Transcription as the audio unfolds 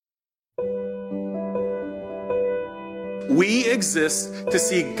We exist to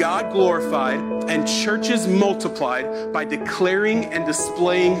see God glorified and churches multiplied by declaring and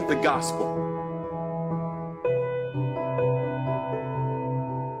displaying the gospel.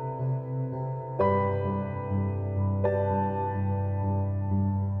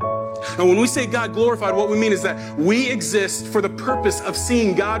 And when we say God glorified, what we mean is that we exist for the purpose of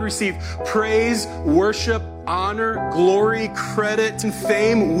seeing God receive praise, worship, honor, glory, credit, and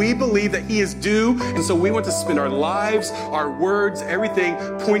fame. We believe that he is due, and so we want to spend our lives, our words, everything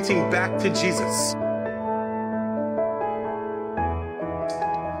pointing back to Jesus.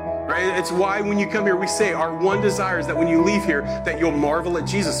 Right? It's why when you come here, we say our one desire is that when you leave here, that you'll marvel at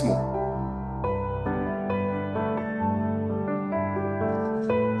Jesus more.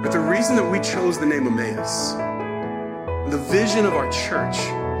 But the reason that we chose the name Emmaus, the vision of our church,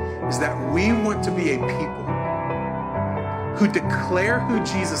 is that we want to be a people who declare who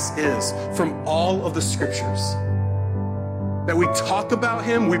Jesus is from all of the scriptures. That we talk about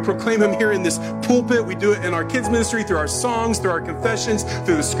him, we proclaim him here in this pulpit, we do it in our kids ministry, through our songs, through our confessions,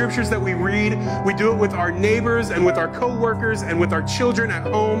 through the scriptures that we read. We do it with our neighbors and with our co-workers and with our children at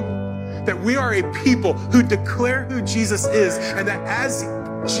home. That we are a people who declare who Jesus is, and that as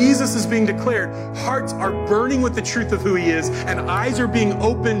Jesus is being declared, hearts are burning with the truth of who he is, and eyes are being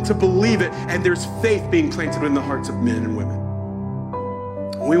opened to believe it, and there's faith being planted in the hearts of men and women.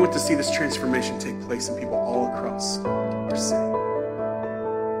 We want to see this transformation take place in people all across our city.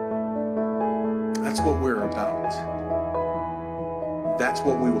 That's what we're about. That's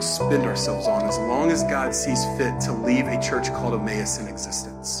what we will spend ourselves on as long as God sees fit to leave a church called Emmaus in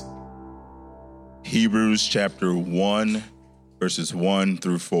existence. Hebrews chapter 1, verses 1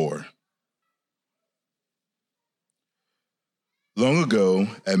 through 4. Long ago,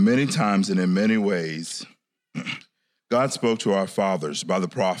 at many times and in many ways, God spoke to our fathers by the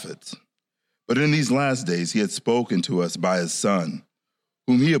prophets. But in these last days, he had spoken to us by his Son,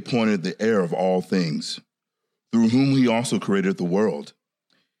 whom he appointed the heir of all things, through whom he also created the world.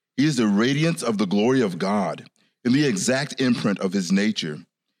 He is the radiance of the glory of God, and the exact imprint of his nature,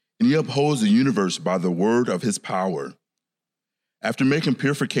 and he upholds the universe by the word of his power. After making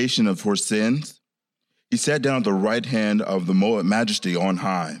purification for sins, he sat down at the right hand of the majesty on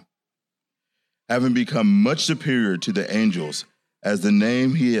high, having become much superior to the angels, as the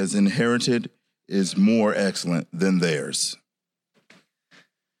name he has inherited is more excellent than theirs.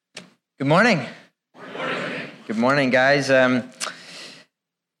 Good morning. Good morning. Good morning, guys.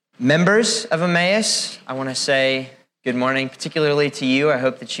 Members of Emmaus, I want to say good morning, particularly to you. I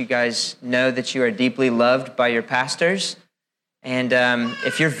hope that you guys know that you are deeply loved by your pastors. And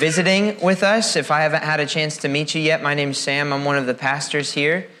if you're visiting with us, if I haven't had a chance to meet you yet, my name's Sam. I'm one of the pastors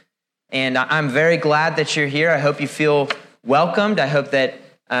here. And I'm very glad that you're here. I hope you feel welcomed. I hope that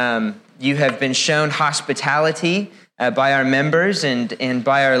you have been shown hospitality by our members and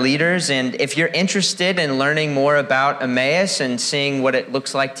by our leaders. And if you're interested in learning more about Emmaus and seeing what it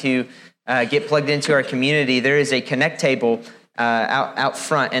looks like to get plugged into our community, there is a Connect table out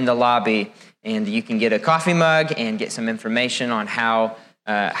front in the lobby. And you can get a coffee mug and get some information on how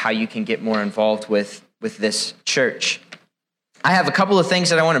you can get more involved with this church. I have a couple of things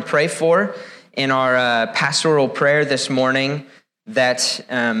that I want to pray for in our pastoral prayer this morning that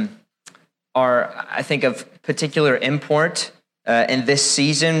are, I think, of particular import in this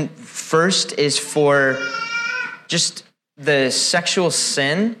season. First is for just the sexual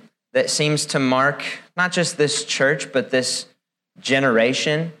sin that seems to mark not just this church, but this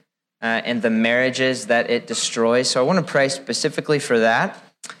generation and the marriages that it destroys. So I want to pray specifically for that.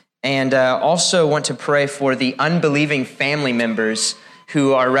 And also want to pray for the unbelieving family members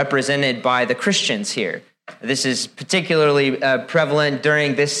who are represented by the Christians here. This is particularly prevalent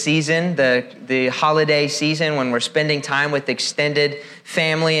during this season, the holiday season, when we're spending time with extended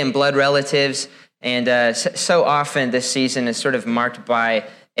family and blood relatives. And so often this season is sort of marked by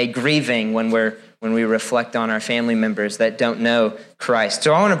a grieving when we reflect on our family members that don't know Christ.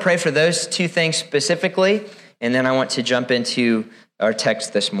 So I want to pray for those two things specifically, and then I want to jump into our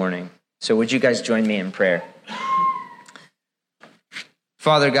text this morning. So would you guys join me in prayer?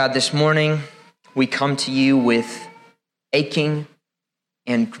 Father God, this morning we come to you with aching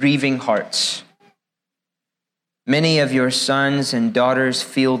and grieving hearts. Many of your sons and daughters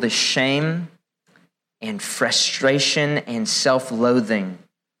feel the shame and frustration and self-loathing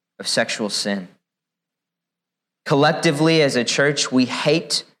of sexual sin. Collectively, as a church, we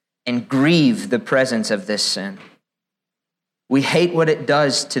hate and grieve the presence of this sin. We hate what it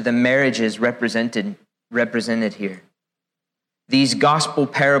does to the marriages represented here. These gospel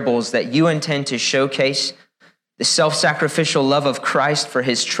parables that you intend to showcase the self-sacrificial love of Christ for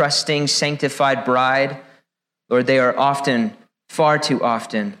his trusting, sanctified bride. Lord, they are often, far too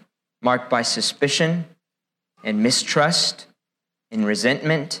often, marked by suspicion and mistrust and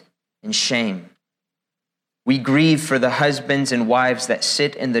resentment and shame. We grieve for the husbands and wives that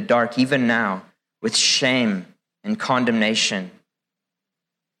sit in the dark even now with shame and condemnation.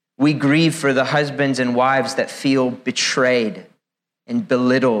 We grieve for the husbands and wives that feel betrayed and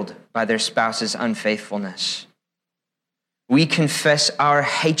belittled by their spouse's unfaithfulness. We confess our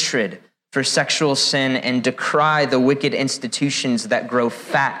hatred for sexual sin and decry the wicked institutions that grow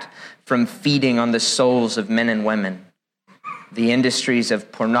fat from feeding on the souls of men and women, the industries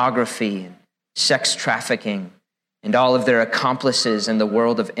of pornography, sex trafficking, and all of their accomplices in the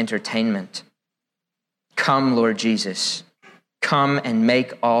world of entertainment. Come, Lord Jesus, come and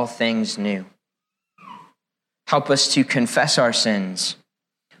make all things new. Help us to confess our sins,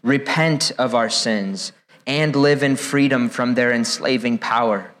 repent of our sins, and live in freedom from their enslaving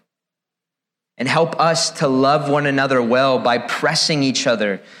power. And help us to love one another well by pressing each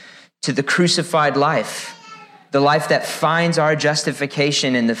other to the crucified life, the life that finds our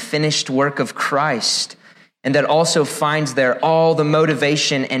justification in the finished work of Christ, and that also finds there all the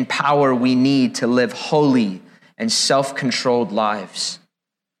motivation and power we need to live holy and self-controlled lives.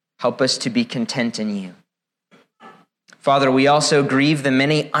 Help us to be content in you. Father, we also grieve the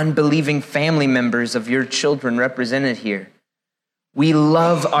many unbelieving family members of your children represented here. We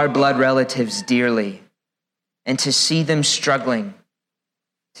love our blood relatives dearly, and to see them struggling,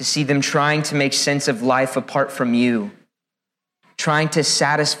 to see them trying to make sense of life apart from you, trying to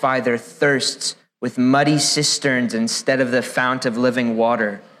satisfy their thirsts with muddy cisterns instead of the fount of living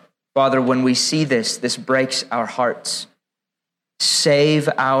water. Father, when we see this breaks our hearts. Save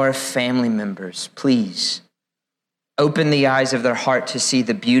our family members, please. Open the eyes of their heart to see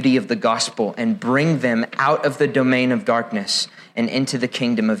the beauty of the gospel and bring them out of the domain of darkness and into the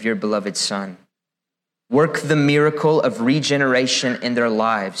kingdom of your beloved Son. Work the miracle of regeneration in their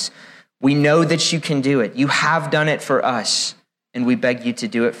lives. We know that you can do it. You have done it for us, and we beg you to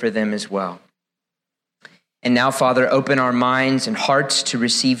do it for them as well. And now, Father, open our minds and hearts to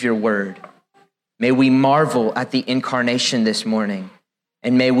receive your word. May we marvel at the incarnation this morning,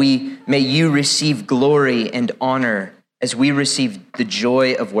 and may you receive glory and honor as we receive the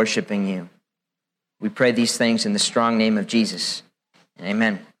joy of worshiping you. We pray these things in the strong name of Jesus.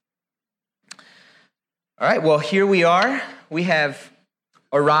 Amen. All right, well, here we are. We have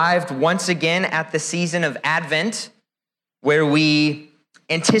arrived once again at the season of Advent, where we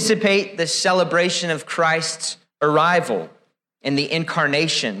anticipate the celebration of Christ's arrival and the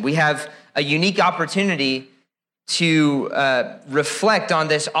incarnation. We have a unique opportunity to reflect on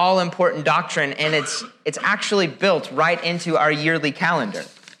this all-important doctrine, and it's actually built right into our yearly calendar.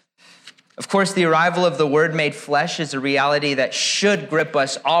 Of course, the arrival of the Word made flesh is a reality that should grip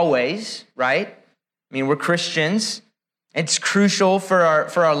us always, right? I mean, we're Christians. It's crucial for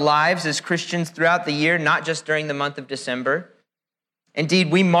our lives as Christians throughout the year, not just during the month of December.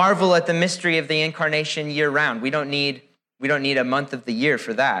 Indeed, we marvel at the mystery of the incarnation year-round. We don't need a month of the year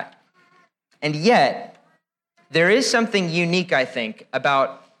for that. And yet, there is something unique, I think,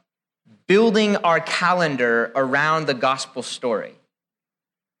 about building our calendar around the gospel story,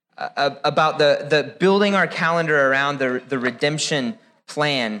 about the building our calendar around the redemption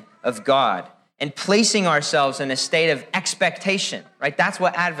plan of God and placing ourselves in a state of expectation, right? That's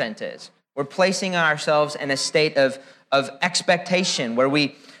what Advent is. We're placing ourselves in a state of expectation where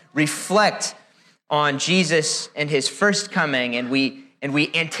we reflect on Jesus and his first coming, and we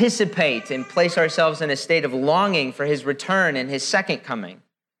anticipate and place ourselves in a state of longing for his return and his second coming.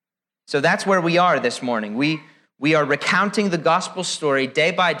 So that's where we are this morning. We are recounting the gospel story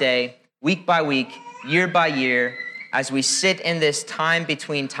day by day, week by week, year by year, as we sit in this time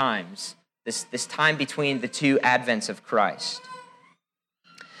between times, this time between the two advents of Christ.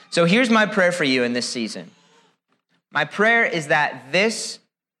 So here's my prayer for you in this season. My prayer is that this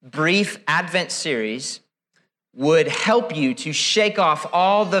brief Advent series would help you to shake off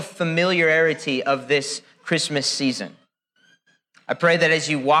all the familiarity of this Christmas season. I pray that as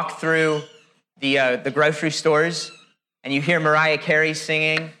you walk through the grocery stores and you hear Mariah Carey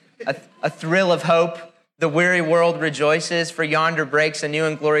singing, a thrill of hope, the weary world rejoices, for yonder breaks a new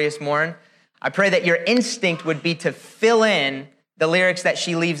and glorious morn. I pray that your instinct would be to fill in the lyrics that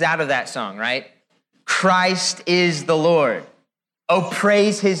she leaves out of that song, right? Christ is the Lord. Oh,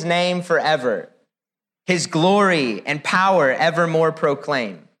 praise his name forever. His glory and power evermore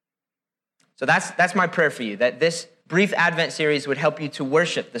proclaim. So that's my prayer for you, that this brief Advent series would help you to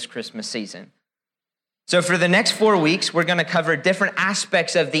worship this Christmas season. So for the next 4 weeks, we're going to cover different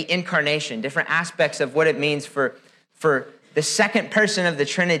aspects of the incarnation, different aspects of what it means for the second person of the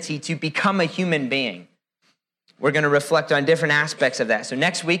Trinity to become a human being. we're going to reflect on different aspects of that. So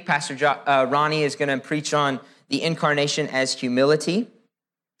next week, Pastor Ronnie is going to preach on the incarnation as humility.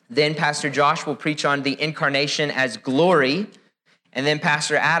 Then Pastor Josh will preach on the incarnation as glory. And then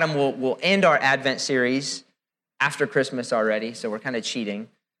Pastor Adam will end our Advent series after Christmas already, so we're kind of cheating.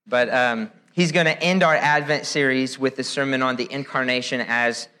 But he's going to end our Advent series with the sermon on the incarnation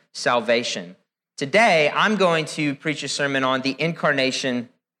as salvation. Today, I'm going to preach a sermon on the incarnation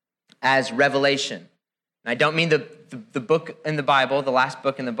as revelation. And I don't mean the book in the Bible, the last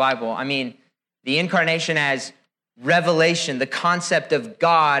book in the Bible. I mean the incarnation as revelation, the concept of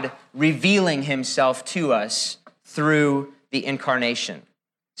God revealing himself to us through the incarnation.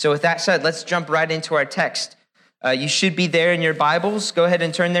 So with that said, let's jump right into our text. You should be there in your Bibles. Go ahead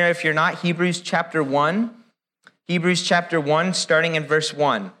and turn there if you're not. Hebrews chapter 1. Hebrews chapter 1, starting in verse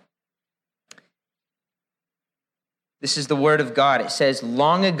 1. This is the word of God. It says,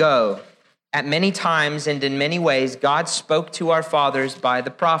 long ago, at many times and in many ways, God spoke to our fathers by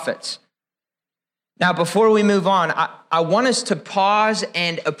the prophets. Now, before we move on, I want us to pause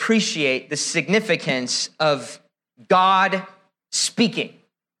and appreciate the significance of God speaking.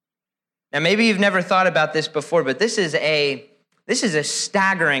 Now, maybe you've never thought about this before, but this is a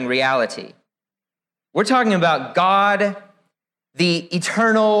staggering reality. We're talking about God, the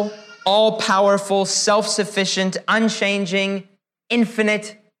eternal, all-powerful, self-sufficient, unchanging,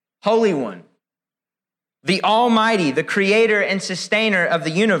 infinite, Holy One, the Almighty, the creator and sustainer of the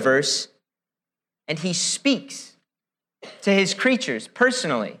universe, and he speaks to his creatures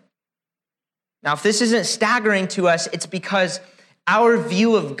personally. Now, if this isn't staggering to us, it's because our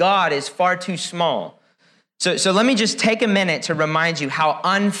view of God is far too small. So let me just take a minute to remind you how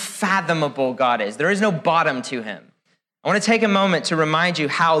unfathomable God is. There is no bottom to him. I want to take a moment to remind you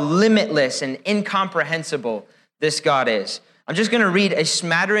how limitless and incomprehensible this God is. I'm just going to read a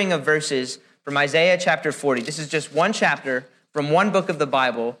smattering of verses from Isaiah chapter 40. This is just one chapter from one book of the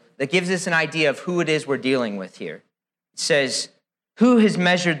Bible that gives us an idea of who it is we're dealing with here. It says, who has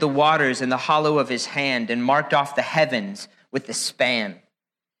measured the waters in the hollow of his hand and marked off the heavens with the span,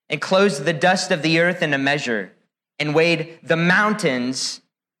 and closed the dust of the earth in a measure, and weighed the mountains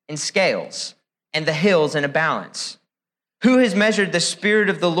in scales and the hills in a balance? Who has measured the Spirit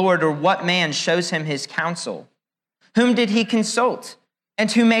of the Lord, or what man shows him his counsel? Whom did he consult, and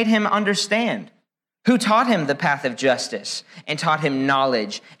who made him understand? Who taught him the path of justice, and taught him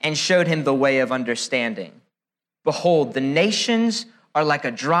knowledge, and showed him the way of understanding? Behold, the nations are like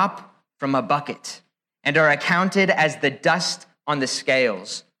a drop from a bucket, and are accounted as the dust on the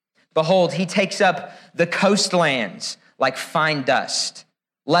scales. Behold, he takes up the coastlands like fine dust.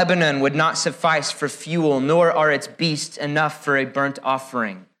 Lebanon would not suffice for fuel, nor are its beasts enough for a burnt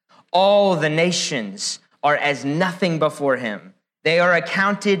offering. All the nations are as nothing before him. They are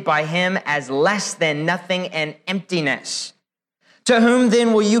accounted by him as less than nothing and emptiness. To whom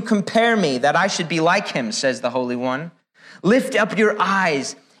then will you compare me, that I should be like him, says the Holy One? Lift up your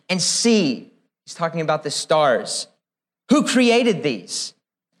eyes and see. He's talking about the stars. Who created these?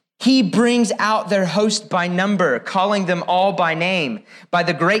 He brings out their host by number, calling them all by name. By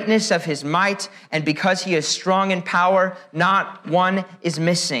the greatness of his might, and because he is strong in power, not one is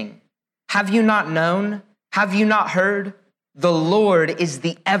missing. Have you not known? Have you not heard? The Lord is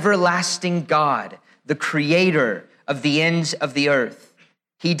the everlasting God, the creator of the ends of the earth.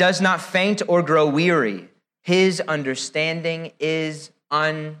 He does not faint or grow weary. His understanding is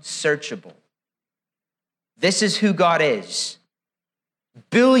unsearchable. This is who God is.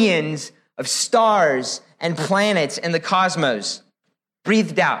 Billions of stars and planets in the cosmos,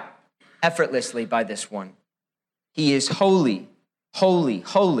 breathed out effortlessly by this one. He is holy, holy,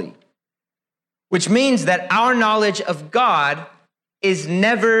 holy, which means that our knowledge of God is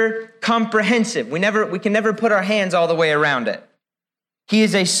never comprehensive. We can never put our hands all the way around it. He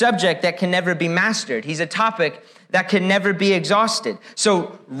is a subject that can never be mastered. He's a topic that can never be exhausted.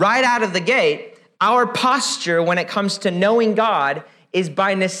 So right out of the gate, our posture when it comes to knowing God is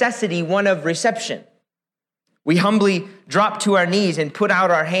by necessity one of reception. We humbly drop to our knees and put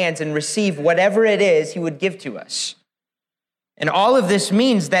out our hands and receive whatever it is he would give to us. And all of this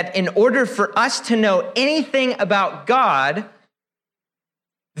means that in order for us to know anything about God,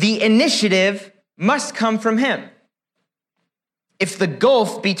 the initiative must come from him. If the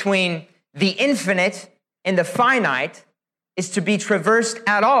gulf between the infinite and the finite is to be traversed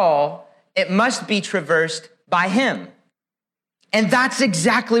at all, it must be traversed by him. And that's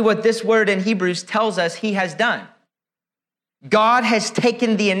exactly what this word in Hebrews tells us he has done. God has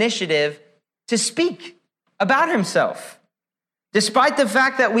taken the initiative to speak about himself. Despite the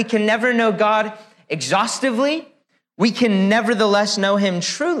fact that we can never know God exhaustively, we can nevertheless know him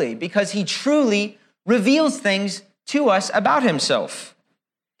truly, because he truly reveals things to us about himself.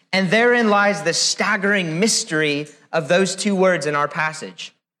 And therein lies the staggering mystery of those two words in our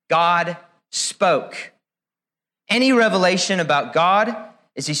passage. God spoke. Any revelation about God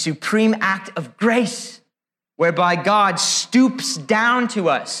is a supreme act of grace, whereby God stoops down to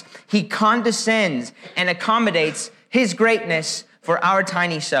us. He condescends and accommodates his greatness for our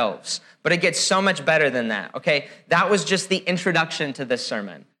tiny selves. But it gets so much better than that, okay? That was just the introduction to this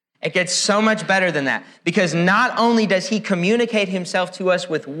sermon. It gets so much better than that, because not only does he communicate himself to us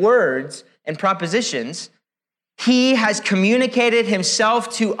with words and propositions, he has communicated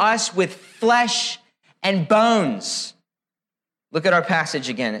himself to us with flesh and bones. Look at our passage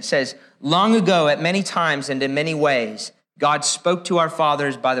again. It says, long ago, at many times and in many ways, God spoke to our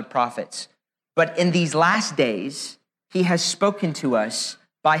fathers by the prophets. But in these last days, he has spoken to us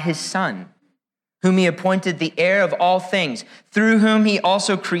by his Son, whom he appointed the heir of all things, through whom he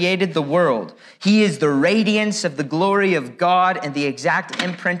also created the world. He is the radiance of the glory of God and the exact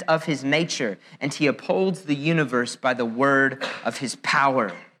imprint of his nature, and he upholds the universe by the word of his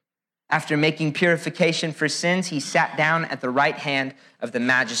power. After making purification for sins, he sat down at the right hand of the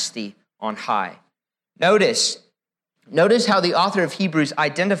majesty on high. Notice how the author of Hebrews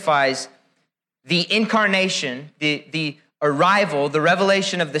identifies the incarnation, the arrival, the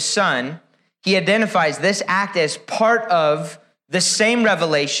revelation of the Son. He identifies this act as part of the same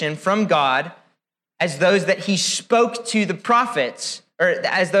revelation from God as those that he spoke to the prophets, or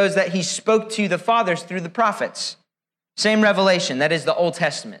as those that he spoke to the fathers through the prophets. Same revelation, that is the Old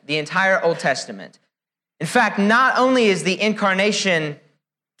Testament, the entire Old Testament. In fact, not only is the incarnation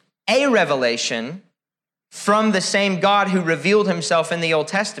a revelation from the same God who revealed himself in the Old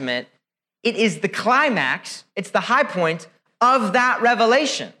Testament, it is the climax, it's the high point of that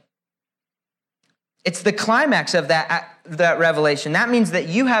revelation. It's the climax of that revelation. That means that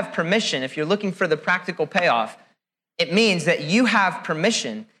you have permission, if you're looking for the practical payoff, it means that you have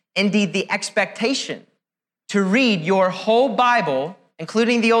permission, indeed the expectation, to read your whole Bible,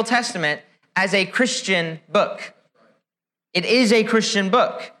 including the Old Testament, as a Christian book. It is a Christian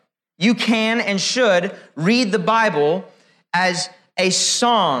book. You can and should read the Bible as a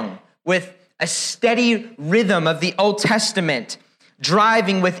song with a steady rhythm of the Old Testament,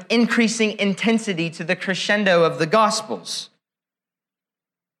 driving with increasing intensity to the crescendo of the Gospels.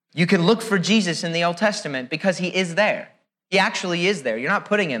 You can look for Jesus in the Old Testament because he is there. He actually is there. You're not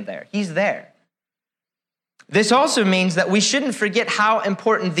putting him there. He's there. This also means that we shouldn't forget how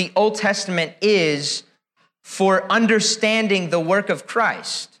important the Old Testament is for understanding the work of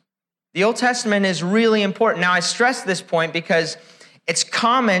Christ. The Old Testament is really important. Now, I stress this point because it's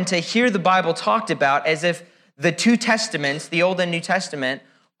common to hear the Bible talked about as if the two testaments, the Old and New Testament,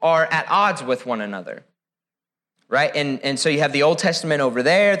 are at odds with one another, right? And so you have the Old Testament over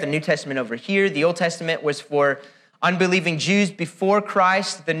there, the New Testament over here. The Old Testament was for unbelieving Jews before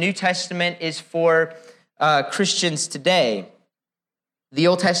Christ. The New Testament is for Christians today. The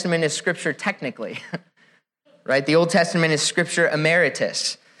Old Testament is scripture technically, right? The Old Testament is scripture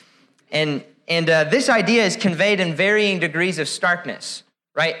emeritus. And this idea is conveyed in varying degrees of starkness,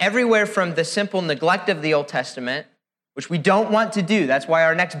 right? Everywhere from the simple neglect of the Old Testament, which we don't want to do. That's why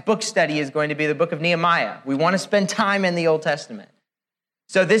our next book study is going to be the book of Nehemiah. We want to spend time in the Old Testament.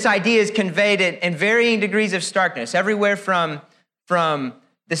 So this idea is conveyed in varying degrees of starkness, everywhere from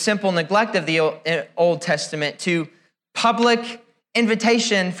the simple neglect of the Old Testament to public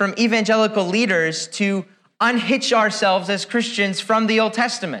invitation from evangelical leaders to unhitch ourselves as Christians from the Old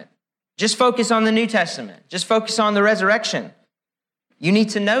Testament. Just focus on the New Testament. Just focus on the resurrection. You need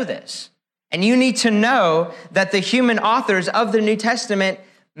to know this. And you need to know that the human authors of the New Testament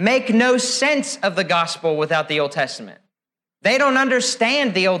make no sense of the gospel without the Old Testament. They don't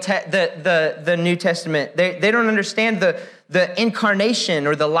understand the New Testament. They don't understand the incarnation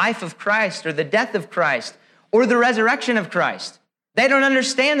or the life of Christ or the death of Christ or the resurrection of Christ. They don't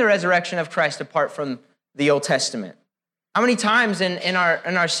understand the resurrection of Christ apart from the Old Testament. How many times in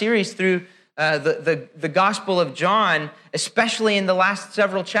our series through the Gospel of John, especially in the last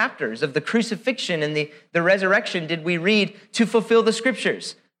several chapters of the crucifixion and the resurrection, did we read to fulfill the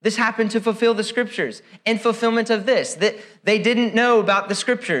scriptures? This happened to fulfill the scriptures. In fulfillment of this, that they didn't know about the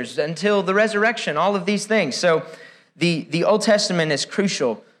scriptures until the resurrection, all of these things. So the Old Testament is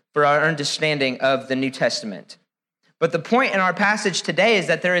crucial for our understanding of the New Testament. But the point in our passage today is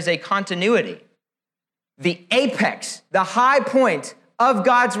that there is a continuity. The apex, the high point of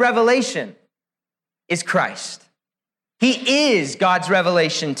God's revelation is Christ. He is God's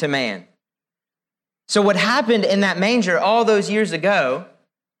revelation to man. So what happened in that manger all those years ago,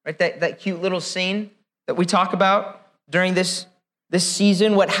 right, that cute little scene that we talk about during this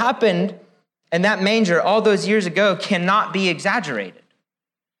season, what happened and that manger all those years ago cannot be exaggerated.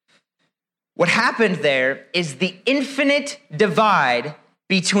 What happened there is the infinite divide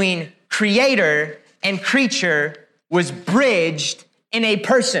between creator and creature was bridged in a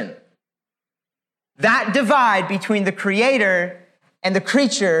person. That divide between the creator and the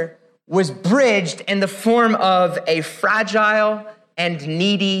creature was bridged in the form of a fragile and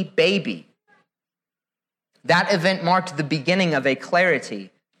needy baby. That event marked the beginning of a clarity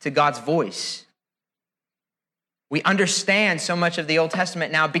to God's voice. We understand so much of the Old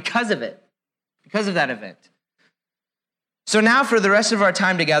Testament now because of it, because of that event. So now for the rest of our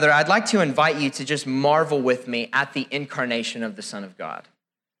time together, I'd like to invite you to just marvel with me at the incarnation of the Son of God.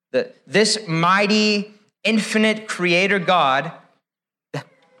 This mighty, infinite creator God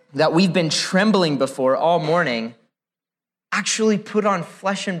that we've been trembling before all morning actually put on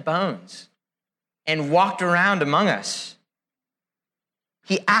flesh and bones and walked around among us.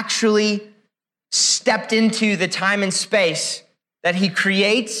 He actually stepped into the time and space that he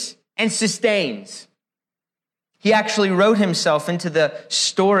creates and sustains. He actually wrote himself into the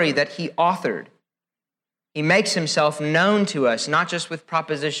story that he authored. He makes himself known to us, not just with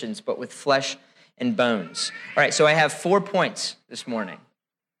propositions, but with flesh and bones. All right, so I have 4 points this morning.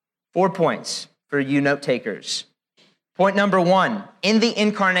 4 points for you note takers. Point number 1, in the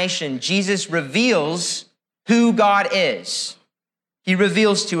incarnation, Jesus reveals who God is. He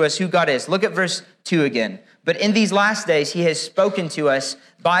reveals to us who God is. Look at verse 2 again. But in these last days, he has spoken to us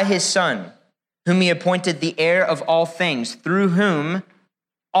by his Son, whom he appointed the heir of all things, through whom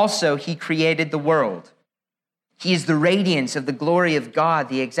also he created the world. He is the radiance of the glory of God,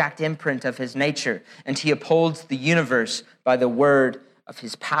 the exact imprint of his nature, and he upholds the universe by the word of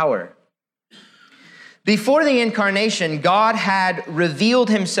his power. Before the incarnation, God had revealed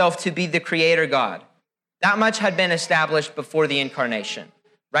himself to be the creator God. That much had been established before the incarnation,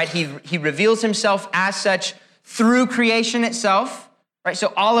 right? He reveals himself as such through creation itself, right?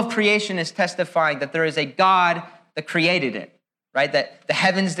 So all of creation is testifying that there is a God that created it, right? That the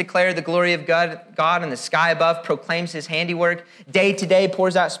heavens declare the glory of God, and the sky above proclaims his handiwork. Day to day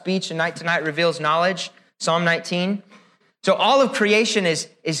pours out speech, and night to night reveals knowledge. Psalm 19. So all of creation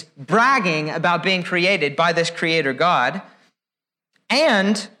is bragging about being created by this creator God.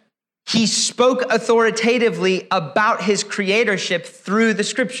 And he spoke authoritatively about his creatorship through the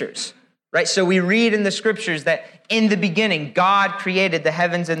scriptures, right? So we read in the scriptures that in the beginning, God created the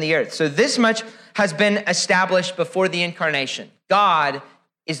heavens and the earth. So this much has been established before the incarnation. God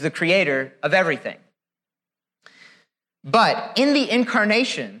is the creator of everything. But in the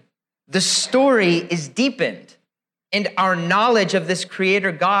incarnation, the story is deepened and our knowledge of this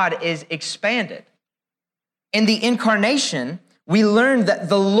creator God is expanded. In the incarnation, we learn that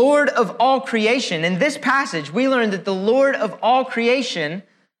the Lord of all creation, in this passage, we learn that the Lord of all creation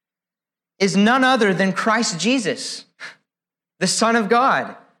is none other than Christ Jesus, the Son of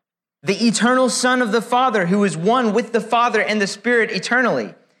God, the eternal Son of the Father, who is one with the Father and the Spirit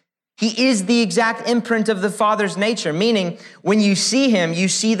eternally. He is the exact imprint of the Father's nature, meaning when you see him, you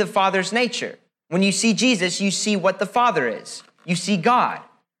see the Father's nature. When you see Jesus, you see what the Father is. You see God.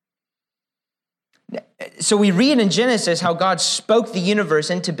 So we read in Genesis how God spoke the universe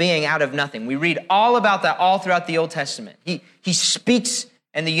into being out of nothing. We read all about that all throughout the Old Testament. He speaks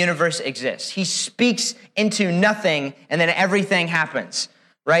and the universe exists. He speaks into nothing and then everything happens,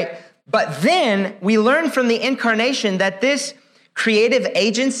 right? But then we learn from the incarnation that this creative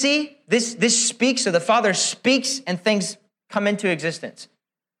agency, this speaks, so the Father speaks and things come into existence.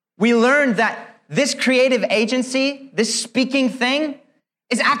 We learn that this creative agency, this speaking thing,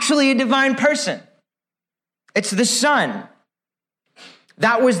 is actually a divine person. It's the Son.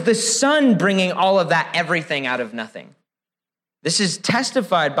 That was the Son bringing all of that everything out of nothing. This is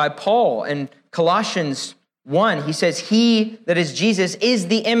testified by Paul in Colossians 1. He says, he, that is Jesus, is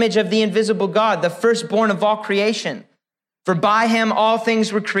the image of the invisible God, the firstborn of all creation. For by him all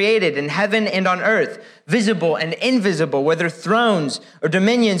things were created in heaven and on earth, visible and invisible, whether thrones or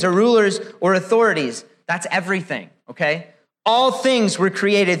dominions or rulers or authorities. That's everything, okay? All things were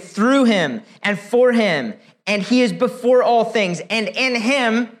created through him and for him, and he is before all things. And in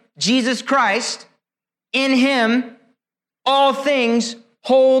him, Jesus Christ, in him, all things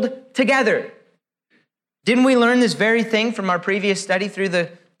hold together. Didn't we learn this very thing from our previous study through the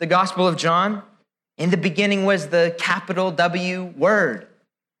Gospel of John? In the beginning was the capital W Word.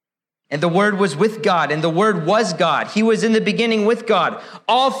 And the Word was with God, and the Word was God. He was in the beginning with God.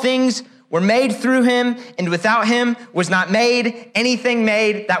 All things were made through him, and without him was not made anything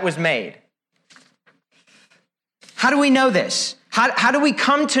made that was made. How do we know this? How do we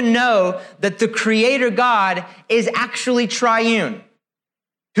come to know that the Creator God is actually triune?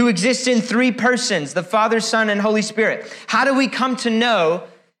 who exists in three persons, the Father, Son, and Holy Spirit. How do we come to know,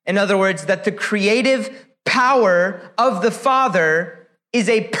 in other words, that the creative power of the Father is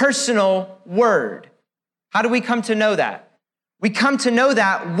a personal word? How do we come to know that? We come to know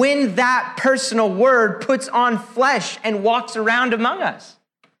that when that personal word puts on flesh and walks around among us.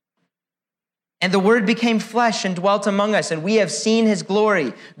 And the word became flesh and dwelt among us, and we have seen his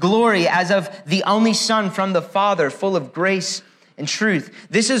glory as of the only Son from the Father, full of grace and truth.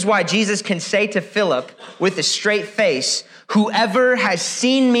 This is why Jesus can say to Philip with a straight face, whoever has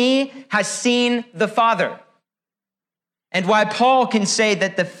seen me has seen the Father. And why Paul can say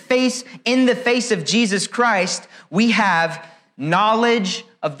that in the face of Jesus Christ, we have knowledge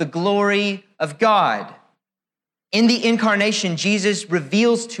of the glory of God. In the incarnation, Jesus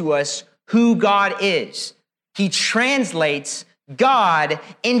reveals to us who God is. He translates God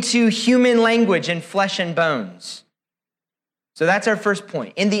into human language and flesh and bones. So that's our first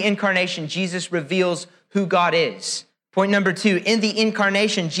point. In the incarnation, Jesus reveals who God is. Point number 2, in the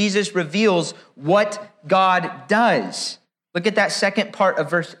incarnation, Jesus reveals what God does. Look at that second part of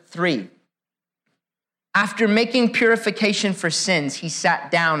verse 3. After making purification for sins, he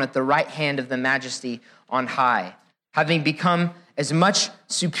sat down at the right hand of the Majesty on high, having become as much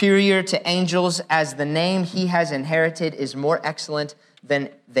superior to angels as the name he has inherited is more excellent than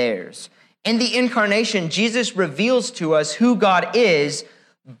theirs. In the incarnation, Jesus reveals to us who God is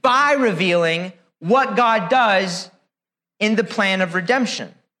by revealing what God does in the plan of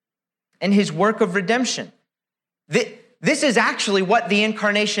redemption, in his work of redemption. This is actually what the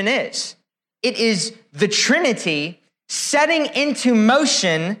incarnation is. It is the Trinity setting into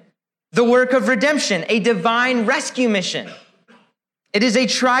motion the work of redemption, a divine rescue mission. It is a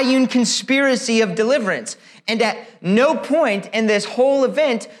triune conspiracy of deliverance. And at no point in this whole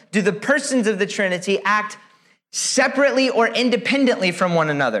event do the persons of the Trinity act separately or independently from one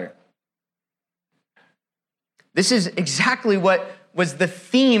another. This is exactly what was the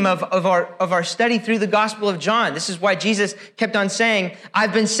theme of our study through the Gospel of John. This is why Jesus kept on saying,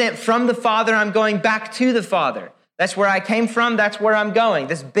 I've been sent from the Father, I'm going back to the Father. That's where I came from, that's where I'm going.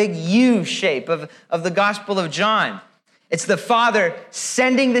 This big U shape of the Gospel of John. It's the Father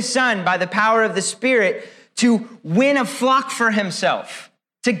sending the Son by the power of the Spirit to win a flock for himself,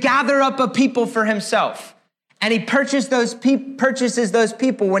 to gather up a people for himself. And he purchases those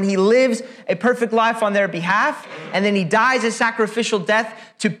people when he lives a perfect life on their behalf, and then he dies a sacrificial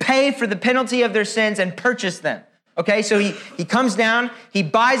death to pay for the penalty of their sins and purchase them. Okay, so he comes down, he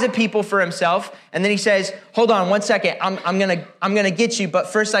buys a people for himself, and then he says, hold on one second, I'm gonna get you, but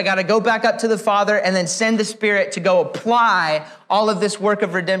first I gotta go back up to the Father and then send the Spirit to go apply all of this work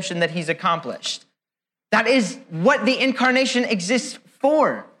of redemption that he's accomplished. That is what the incarnation exists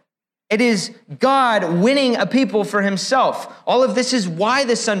for. It is God winning a people for himself. All of this is why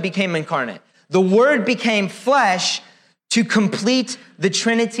the Son became incarnate. The Word became flesh to complete the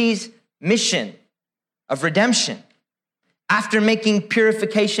Trinity's mission of redemption. After making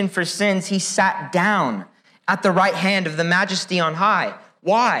purification for sins, he sat down at the right hand of the Majesty on high.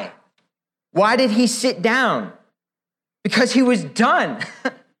 Why? Why did he sit down? Because he was done.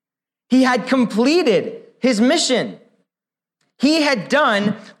 He had completed his mission. He had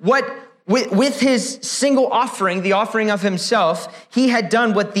done what, with his single offering, the offering of himself, he had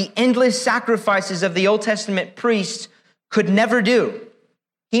done what the endless sacrifices of the Old Testament priests could never do.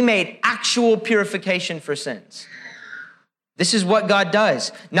 He made actual purification for sins. This is what God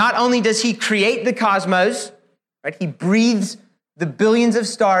does. Not only does he create the cosmos, right? He breathes the billions of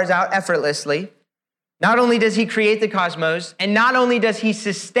stars out effortlessly. Not only does he create the cosmos, and not only does he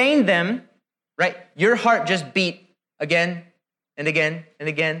sustain them, right? Your heart just beat again and again and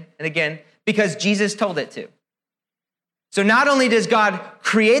again and again because Jesus told it to. So not only does God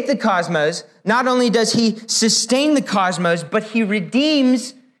create the cosmos, not only does he sustain the cosmos, but he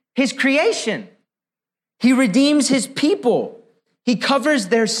redeems his creation. He redeems his people. He covers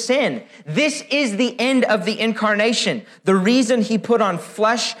their sin. This is the end of the incarnation. The reason he put on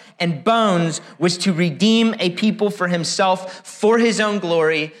flesh and bones was to redeem a people for himself, for his own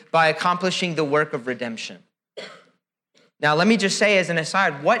glory, by accomplishing the work of redemption. Now, let me just say as an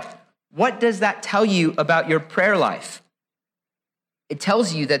aside, what does that tell you about your prayer life? It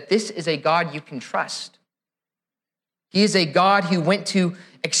tells you that this is a God you can trust. He is a God who went to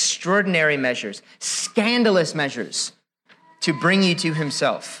extraordinary measures, scandalous measures, to bring you to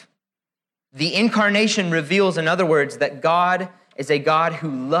himself. The incarnation reveals, in other words, that God is a God who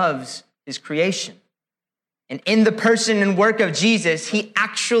loves his creation. And in the person and work of Jesus, he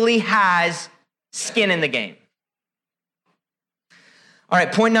actually has skin in the game. All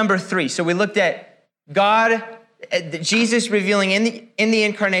right, point number 3. So we looked at God Jesus revealing in the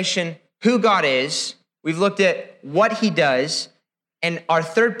incarnation who God is. We've looked at what he does. And our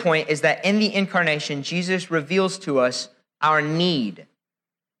third point is that in the incarnation, Jesus reveals to us our need.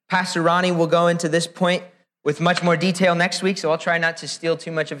 Pastor Ronnie will go into this point with much more detail next week, so I'll try not to steal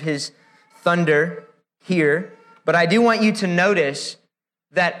too much of his thunder here. But I do want you to notice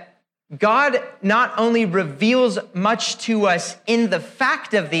that God not only reveals much to us in the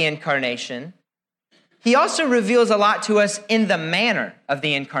fact of the incarnation, he also reveals a lot to us in the manner of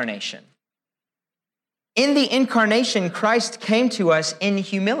the incarnation. In the incarnation, Christ came to us in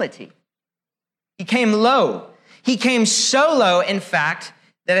humility. He came low. He came so low, in fact,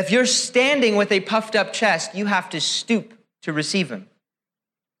 that if you're standing with a puffed up chest, you have to stoop to receive him.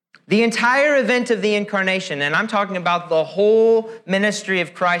 The entire event of the incarnation, and I'm talking about the whole ministry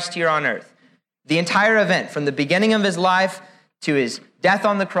of Christ here on earth, the entire event from the beginning of his life to his death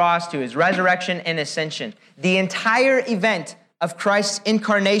on the cross, to his resurrection and ascension, the entire event of Christ's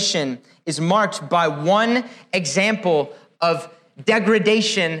incarnation is marked by one example of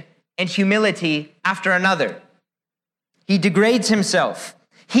degradation and humility after another. He degrades himself.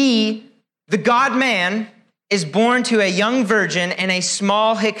 He, the God-man, is born to a young virgin in a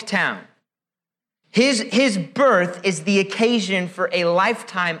small hick town. His birth is the occasion for a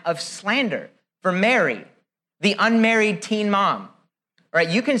lifetime of slander for Mary, the unmarried teen mom. Right?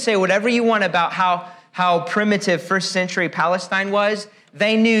 You can say whatever you want about how primitive first century Palestine was.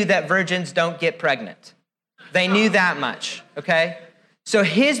 They knew that virgins don't get pregnant. They knew that much, okay? So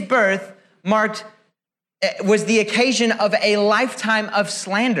his birth was the occasion of a lifetime of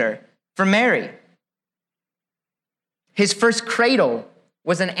slander for Mary. His first cradle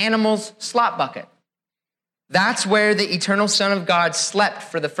was an animal's slop bucket. That's where the eternal Son of God slept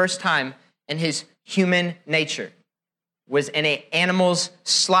for the first time in his human nature, was in an animal's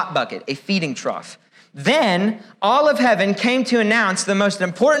slop bucket, a feeding trough. Then all of heaven came to announce the most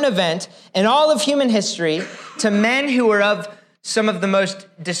important event in all of human history to men who were of some of the most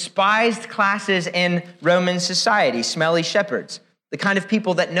despised classes in Roman society, smelly shepherds, the kind of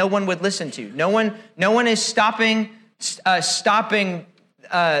people that no one would listen to. No one is stopping in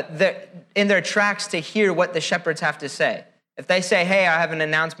their tracks to hear what the shepherds have to say. If they say, hey, I have an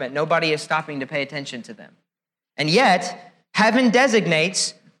announcement, nobody is stopping to pay attention to them. And yet, heaven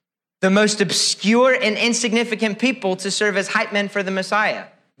designates the most obscure and insignificant people to serve as hype men for the Messiah.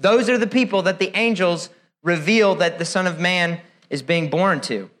 Those are the people that the angels reveal that the Son of Man is being born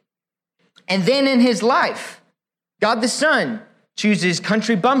to. And then in his life, God the Son chooses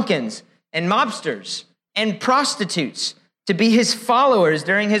country bumpkins and mobsters and prostitutes to be his followers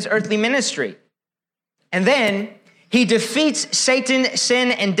during his earthly ministry. And then he defeats Satan,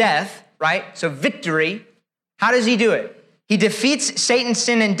 sin, and death, right? So victory. How does he do it? He defeats Satan,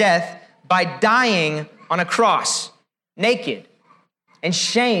 sin, and death by dying on a cross, naked and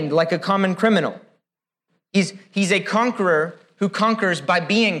shamed like a common criminal. He's a conqueror who conquers by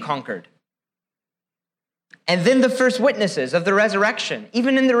being conquered. And then the first witnesses of the resurrection.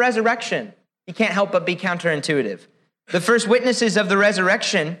 Even in the resurrection, you can't help but be counterintuitive. The first witnesses of the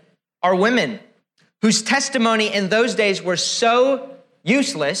resurrection are women whose testimony in those days were so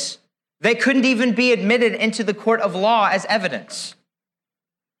useless, they couldn't even be admitted into the court of law as evidence.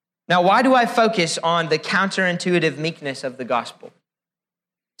 Now, why do I focus on the counterintuitive meekness of the gospel?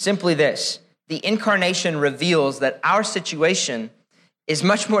 Simply this: the incarnation reveals that our situation is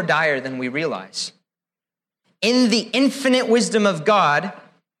much more dire than we realize. In the infinite wisdom of God,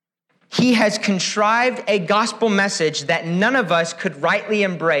 he has contrived a gospel message that none of us could rightly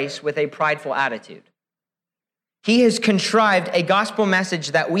embrace with a prideful attitude. He has contrived a gospel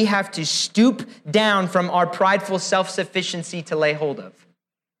message that we have to stoop down from our prideful self-sufficiency to lay hold of,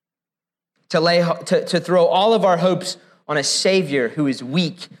 to throw all of our hopes on a Savior who is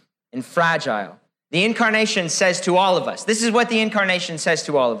weak and fragile. The incarnation says to all of us, this is what the incarnation says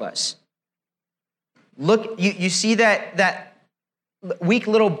to all of us. Look, you see that weak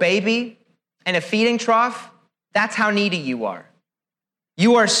little baby in a feeding trough? That's how needy you are.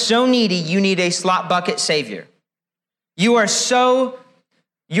 You are so needy, you need a slop bucket Savior. Your sin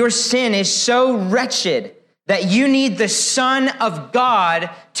is so wretched that you need the Son of God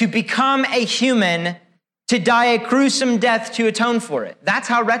to become a human, to die a gruesome death to atone for it. That's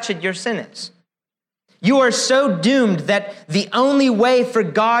how wretched your sin is. You are so doomed that the only way for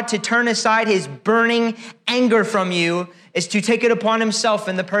God to turn aside his burning anger from you is to take it upon himself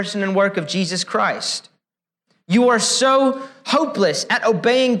in the person and work of Jesus Christ. You are so hopeless at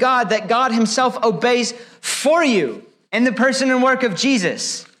obeying God that God himself obeys for you in the person and work of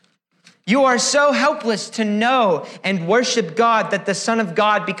Jesus. You are so helpless to know and worship God that the Son of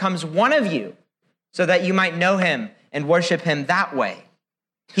God becomes one of you so that you might know him and worship him that way.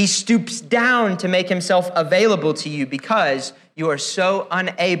 He stoops down to make himself available to you because you are so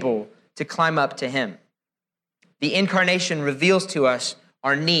unable to climb up to him. The incarnation reveals to us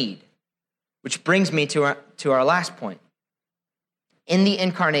our need, which brings me to our last point. In the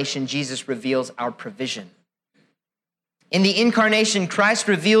incarnation, Jesus reveals our provision. In the incarnation, Christ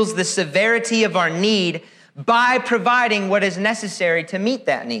reveals the severity of our need by providing what is necessary to meet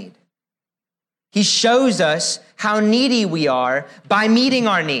that need. He shows us how needy we are by meeting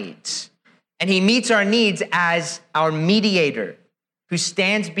our needs. And he meets our needs as our mediator who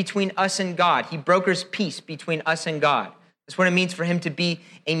stands between us and God. He brokers peace between us and God. That's what it means for him to be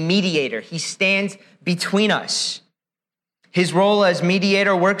a mediator. He stands between us. His role as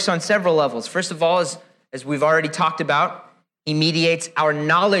mediator works on several levels. First of all, as we've already talked about, he mediates our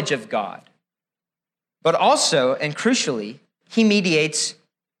knowledge of God. But also, and crucially, he mediates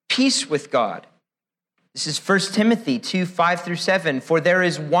peace with God. This is 1 Timothy 2, 5-7. For there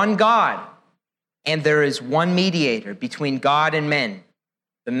is one God, and there is one mediator between God and men,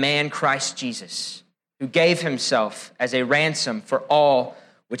 the man Christ Jesus, who gave himself as a ransom for all,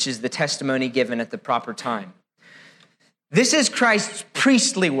 which is the testimony given at the proper time. This is Christ's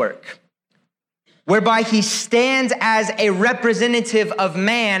priestly work, whereby he stands as a representative of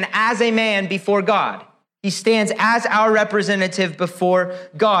man, as a man before God. He stands as our representative before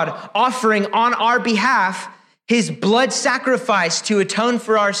God, offering on our behalf his blood sacrifice to atone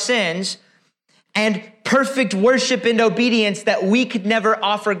for our sins and perfect worship and obedience that we could never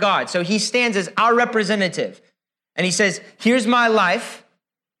offer God. So he stands as our representative. And he says, here's my life,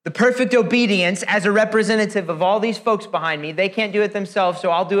 the perfect obedience as a representative of all these folks behind me. They can't do it themselves,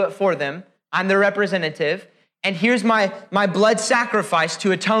 so I'll do it for them. I'm their representative. And here's my blood sacrifice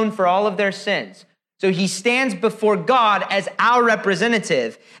to atone for all of their sins. So he stands before God as our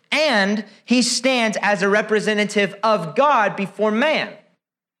representative, and he stands as a representative of God before man.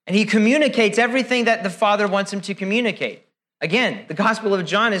 And he communicates everything that the Father wants him to communicate. Again, the Gospel of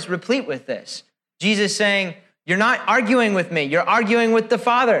John is replete with this. Jesus saying, you're not arguing with me, you're arguing with the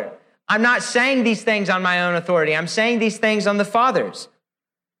Father. I'm not saying these things on my own authority. I'm saying these things on the Father's.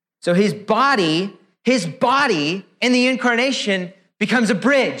 So his body in the incarnation becomes a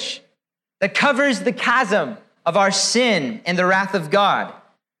bridge that covers the chasm of our sin and the wrath of God.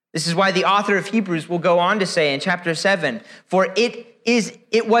 This is why the author of Hebrews will go on to say in chapter 7, for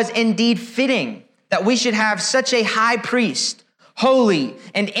it was indeed fitting that we should have such a high priest, holy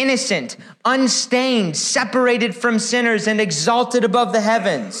and innocent, unstained, separated from sinners and exalted above the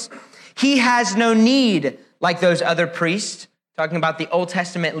heavens. He has no need, like those other priests, talking about the Old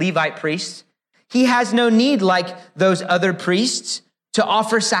Testament Levite priests. He has no need, like those other priests, to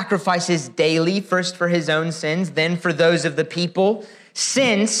offer sacrifices daily, first for his own sins, then for those of the people,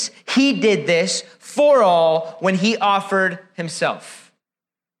 since he did this for all when he offered himself.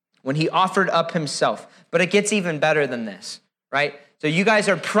 When he offered up himself. But it gets even better than this, right? So you guys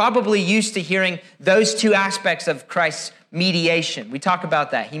are probably used to hearing those two aspects of Christ's mediation. We talk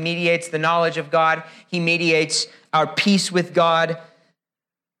about that. He mediates the knowledge of God. He mediates our peace with God.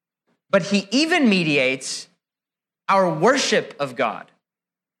 But he even mediates our worship of God.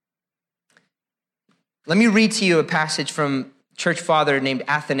 Let me read to you a passage from a church father named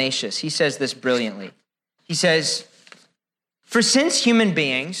Athanasius. He says this brilliantly. He says, for since human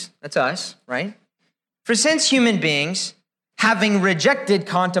beings, that's us, right? For since human beings, having rejected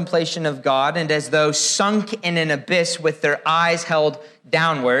contemplation of God and as though sunk in an abyss with their eyes held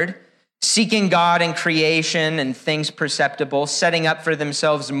downward, seeking God in creation and things perceptible, setting up for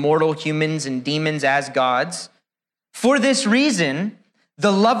themselves mortal humans and demons as gods, for this reason,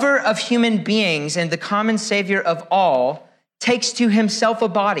 the lover of human beings and the common savior of all takes to himself a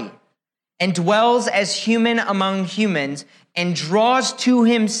body and dwells as human among humans and draws to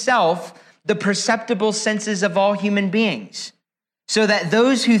himself the perceptible senses of all human beings, so that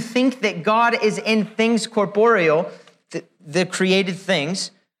those who think that God is in things corporeal, the created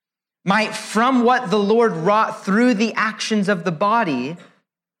things, might from what the Lord wrought through the actions of the body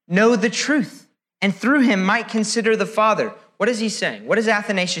know the truth, and through him might consider the Father. What is he saying? What is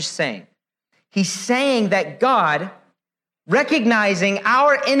Athanasius saying? He's saying that God, recognizing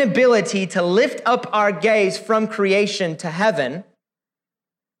our inability to lift up our gaze from creation to heaven,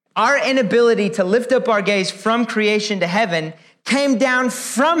 our inability to lift up our gaze from creation to heaven came down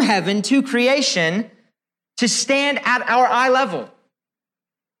from heaven to creation to stand at our eye level.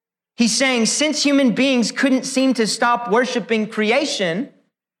 He's saying, since human beings couldn't seem to stop worshiping creation,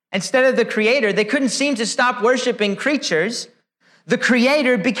 instead of the creator, they couldn't seem to stop worshiping creatures, the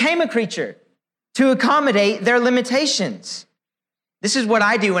creator became a creature to accommodate their limitations. This is what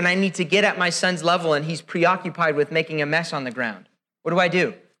I do when I need to get at my son's level and he's preoccupied with making a mess on the ground. What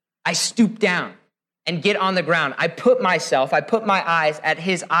do? I stoop down and get on the ground. I put my eyes at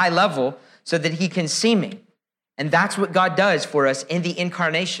his eye level so that he can see me. And that's what God does for us in the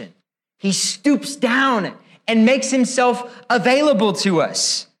incarnation. He stoops down and makes himself available to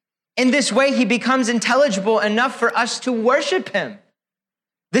us. In this way, he becomes intelligible enough for us to worship him.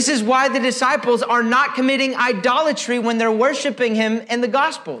 This is why the disciples are not committing idolatry when they're worshiping him in the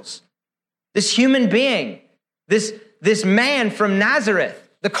Gospels. This human being, this man from Nazareth,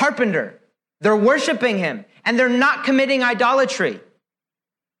 the carpenter, they're worshiping him and they're not committing idolatry.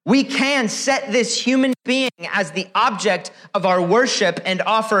 We can set this human being as the object of our worship and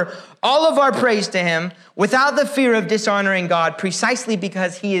offer all of our praise to him without the fear of dishonoring God, precisely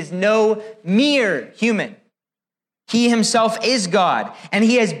because he is no mere human. He himself is God, and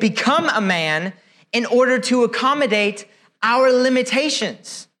he has become a man in order to accommodate our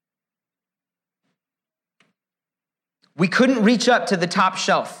limitations. We couldn't reach up to the top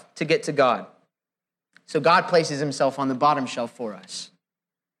shelf to get to God. So God places himself on the bottom shelf for us.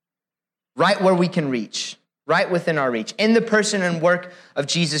 Right where we can reach, right within our reach, in the person and work of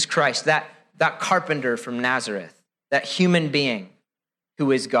Jesus Christ, that carpenter from Nazareth, that human being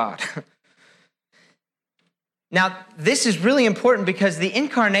who is God. Now, this is really important because the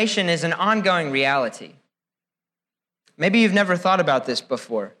incarnation is an ongoing reality. Maybe you've never thought about this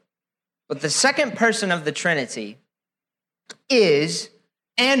before, but the second person of the Trinity is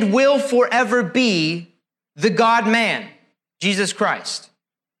and will forever be the God-man, Jesus Christ.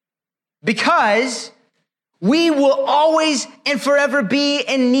 Because we will always and forever be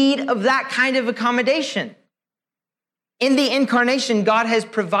in need of that kind of accommodation. In the incarnation, God has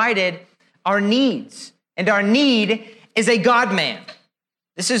provided our needs, and our need is a God-man.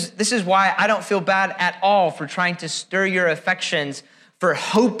 This is why I don't feel bad at all for trying to stir your affections, for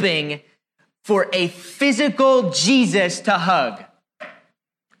hoping for a physical Jesus to hug.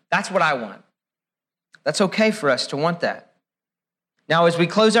 That's what I want. That's okay for us to want that. Now, as we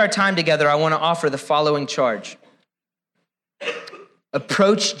close our time together, I want to offer the following charge.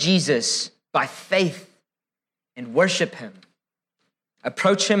 Approach Jesus by faith and worship him.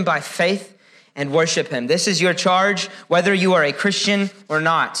 Approach him by faith and worship him. This is your charge, whether you are a Christian or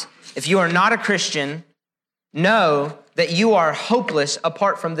not. If you are not a Christian, know that you are hopeless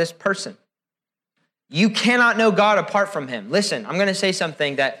apart from this person. You cannot know God apart from him. Listen, I'm going to say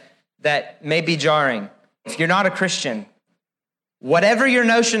something that may be jarring. If you're not a Christian, whatever your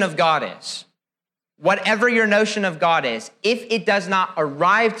notion of God is, if it does not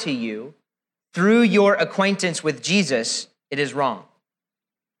arrive to you through your acquaintance with Jesus, it is wrong.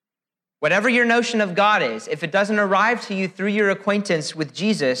 Whatever your notion of God is, if it doesn't arrive to you through your acquaintance with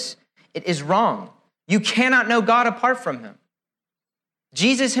Jesus, it is wrong. You cannot know God apart from him.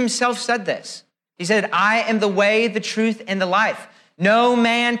 Jesus himself said this. He said, I am the way, the truth, and the life. No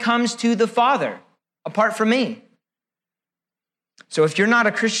man comes to the Father apart from me. So if you're not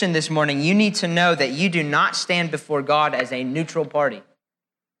a Christian this morning, you need to know that you do not stand before God as a neutral party.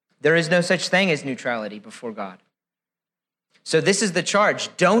 There is no such thing as neutrality before God. So this is the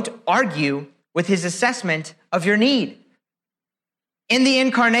charge. Don't argue with his assessment of your need. In the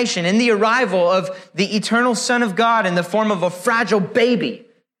incarnation, in the arrival of the eternal Son of God in the form of a fragile baby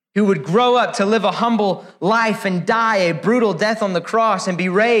who would grow up to live a humble life and die a brutal death on the cross and be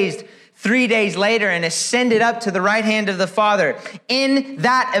raised 3 days later and ascended up to the right hand of the Father. In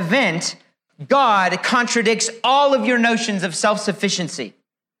that event, God contradicts all of your notions of self-sufficiency.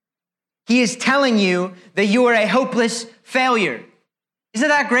 He is telling you that you are a hopeless failure. Isn't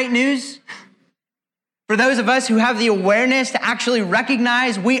that great news? For those of us who have the awareness to actually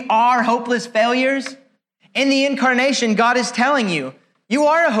recognize we are hopeless failures, in the incarnation, God is telling you, you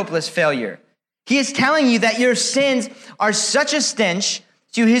are a hopeless failure. He is telling you that your sins are such a stench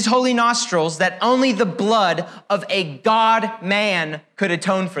to his holy nostrils that only the blood of a God-man could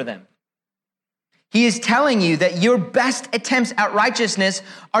atone for them. He is telling you that your best attempts at righteousness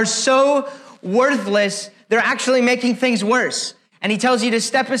are so worthless, they're actually making things worse. And he tells you to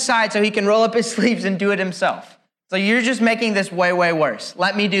step aside so he can roll up his sleeves and do it himself. So you're just making this way, way worse.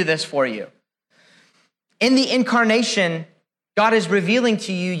 Let me do this for you. In the incarnation, God is revealing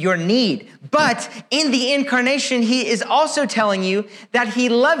to you your need. But in the incarnation, he is also telling you that he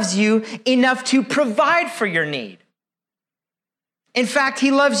loves you enough to provide for your need. In fact,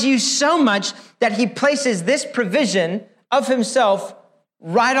 he loves you so much that he places this provision of himself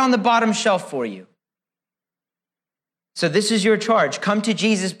right on the bottom shelf for you. So this is your charge. Come to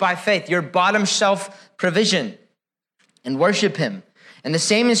Jesus by faith, your bottom shelf provision, and worship him. And the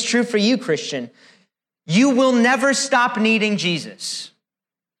same is true for you, Christian. you will never stop needing Jesus.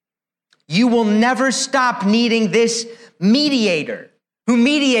 You will never stop needing this mediator who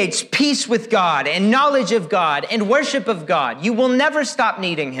mediates peace with God and knowledge of God and worship of God. You will never stop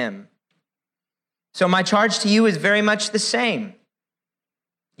needing him. So my charge to you is very much the same.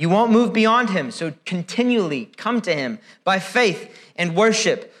 You won't move beyond him, so continually come to him by faith and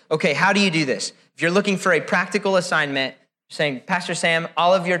worship. Okay, how do you do this? If you're looking for a practical assignment, saying, Pastor Sam,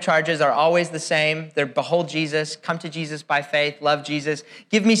 all of your charges are always the same. They're behold Jesus, come to Jesus by faith, love Jesus.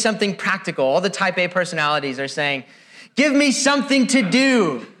 Give me something practical. All the type A personalities are saying, give me something to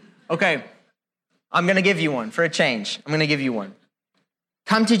do. Okay, I'm going to give you one for a change. I'm going to give you one.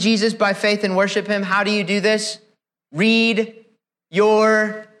 Come to Jesus by faith and worship him. How do you do this? Read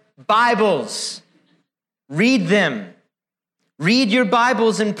your Bibles. Read them. Read your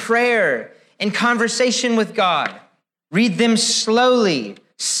Bibles in prayer, in conversation with God. Read them slowly.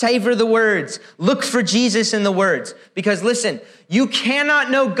 Savor the words. Look for Jesus in the words. Because listen, you cannot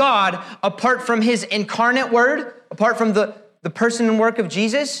know God apart from his incarnate word, apart from the person and work of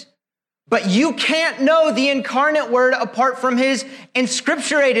Jesus. But you can't know the incarnate word apart from his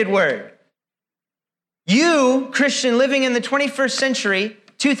inscripturated word. You, Christian, living in the 21st century,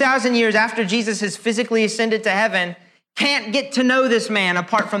 2,000 years after Jesus has physically ascended to heaven, can't get to know this man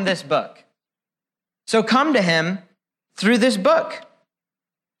apart from this book. So come to him through this book.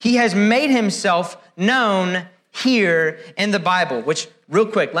 He has made himself known here in the Bible, which real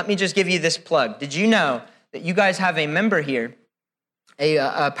quick, let me just give you this plug. Did you know that you guys have a member here,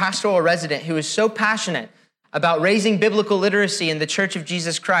 a pastoral resident who is so passionate about raising biblical literacy in the Church of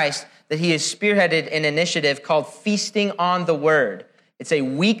Jesus Christ that he has spearheaded an initiative called Feasting on the Word. It's a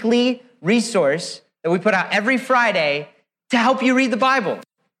weekly resource that we put out every Friday to help you read the Bible.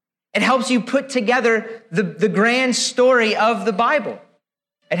 It helps you put together the grand story of the Bible.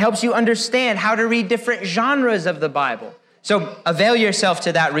 It helps you understand how to read different genres of the Bible. So avail yourself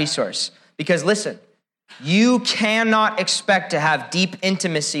to that resource because listen, you cannot expect to have deep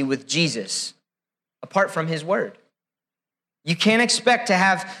intimacy with Jesus apart from his word. You can't expect to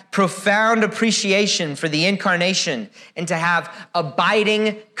have profound appreciation for the incarnation and to have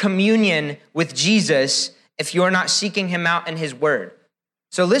abiding communion with Jesus if you're not seeking him out in his word.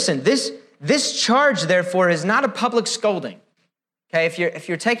 So listen, this charge, therefore, is not a public scolding. Okay, if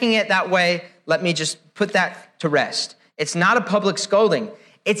you're taking it that way, let me just put that to rest. It's not a public scolding.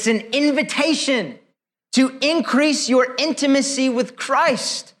 It's an invitation to increase your intimacy with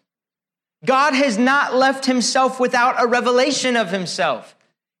Christ. God has not left himself without a revelation of himself.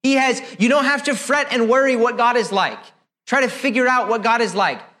 You don't have to fret and worry what God is like. Try to figure out what God is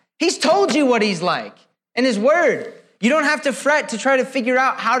like. He's told you what he's like in his word. You don't have to fret to try to figure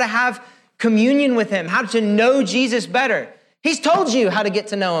out how to have communion with him, how to know Jesus better. He's told you how to get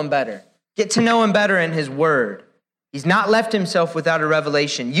to know him better. Get to know him better in his word. He's not left himself without a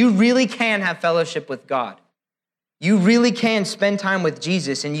revelation. You really can have fellowship with God. You really can spend time with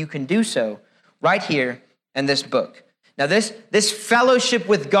Jesus, and you can do so right here in this book. Now, this fellowship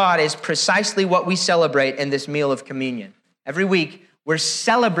with God is precisely what we celebrate in this meal of communion. Every week, we're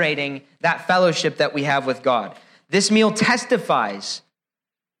celebrating that fellowship that we have with God. This meal testifies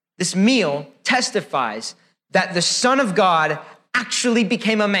that the Son of God actually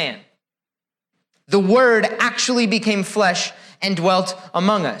became a man. The Word actually became flesh and dwelt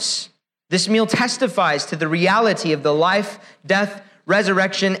among us. This meal testifies to the reality of the life, death,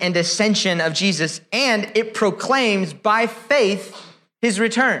 resurrection, and ascension of Jesus, and it proclaims by faith his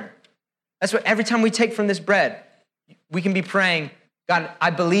return. That's what every time we take from this bread, we can be praying, God, I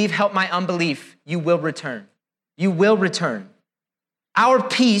believe, help my unbelief. You will return. You will return. Our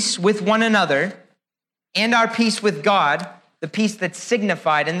peace with one another and our peace with God, the peace that's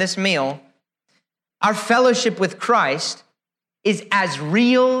signified in this meal, our fellowship with Christ is as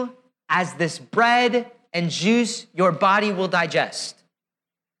real as this bread and juice your body will digest.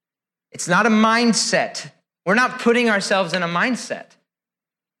 It's not a mindset. We're not putting ourselves in a mindset.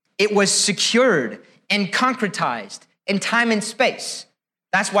 It was secured and concretized in time and space.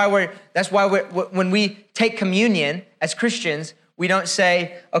 That's why when we take communion as Christians, we don't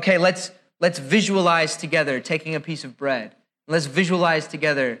say, okay, let's visualize together taking a piece of bread. Let's visualize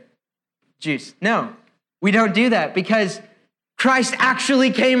together juice. No, we don't do that because Christ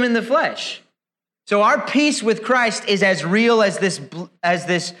actually came in the flesh. So our peace with Christ is as real as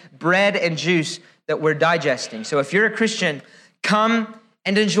this bread and juice that we're digesting. So if you're a Christian, come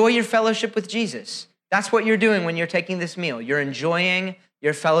and enjoy your fellowship with Jesus. That's what you're doing when you're taking this meal. You're enjoying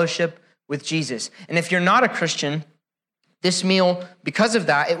your fellowship with Jesus. And if you're not a Christian, this meal, because of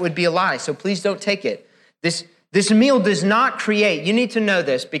that, it would be a lie. So please don't take it. This meal does not create, you need to know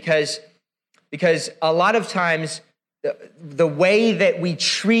this because because a lot of times the way that we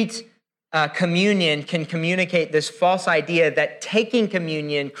treat communion can communicate this false idea that taking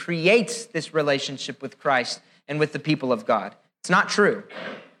communion creates this relationship with Christ and with the people of God. It's not true.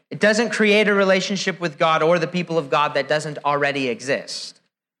 It doesn't create a relationship with God or the people of God that doesn't already exist.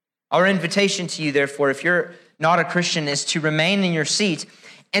 Our invitation to you, therefore, if you're not a Christian, is to remain in your seat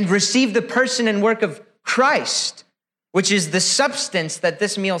and receive the person and work of Christ, which is the substance that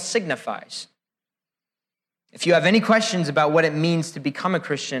this meal signifies. If you have any questions about what it means to become a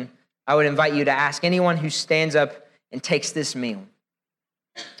Christian, I would invite you to ask anyone who stands up and takes this meal.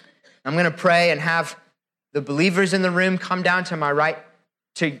 I'm going to pray and have the believers in the room come down to my right,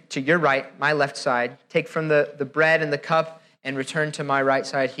 to your right, my left side, take from the bread and the cup and return to my right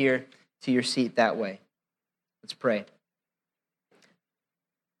side here to your seat that way. Let's pray.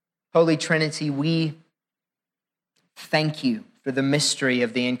 Holy Trinity, we thank you for the mystery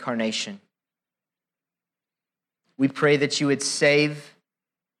of the incarnation. We pray that you would save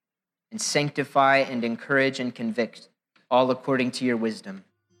and sanctify and encourage and convict, all according to your wisdom.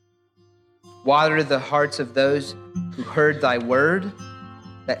 Water the hearts of those who heard thy word,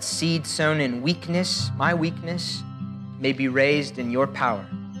 that seed sown in weakness, my weakness, may be raised in your power.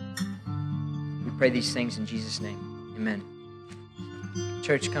 We pray these things in Jesus' name. Amen.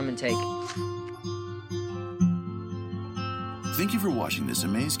 Church, come and take. Thank you for watching this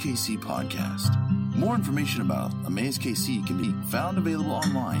Amaze KC podcast. More information about Amaze KC can be found available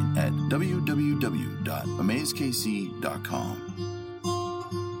online at www.amazekc.com.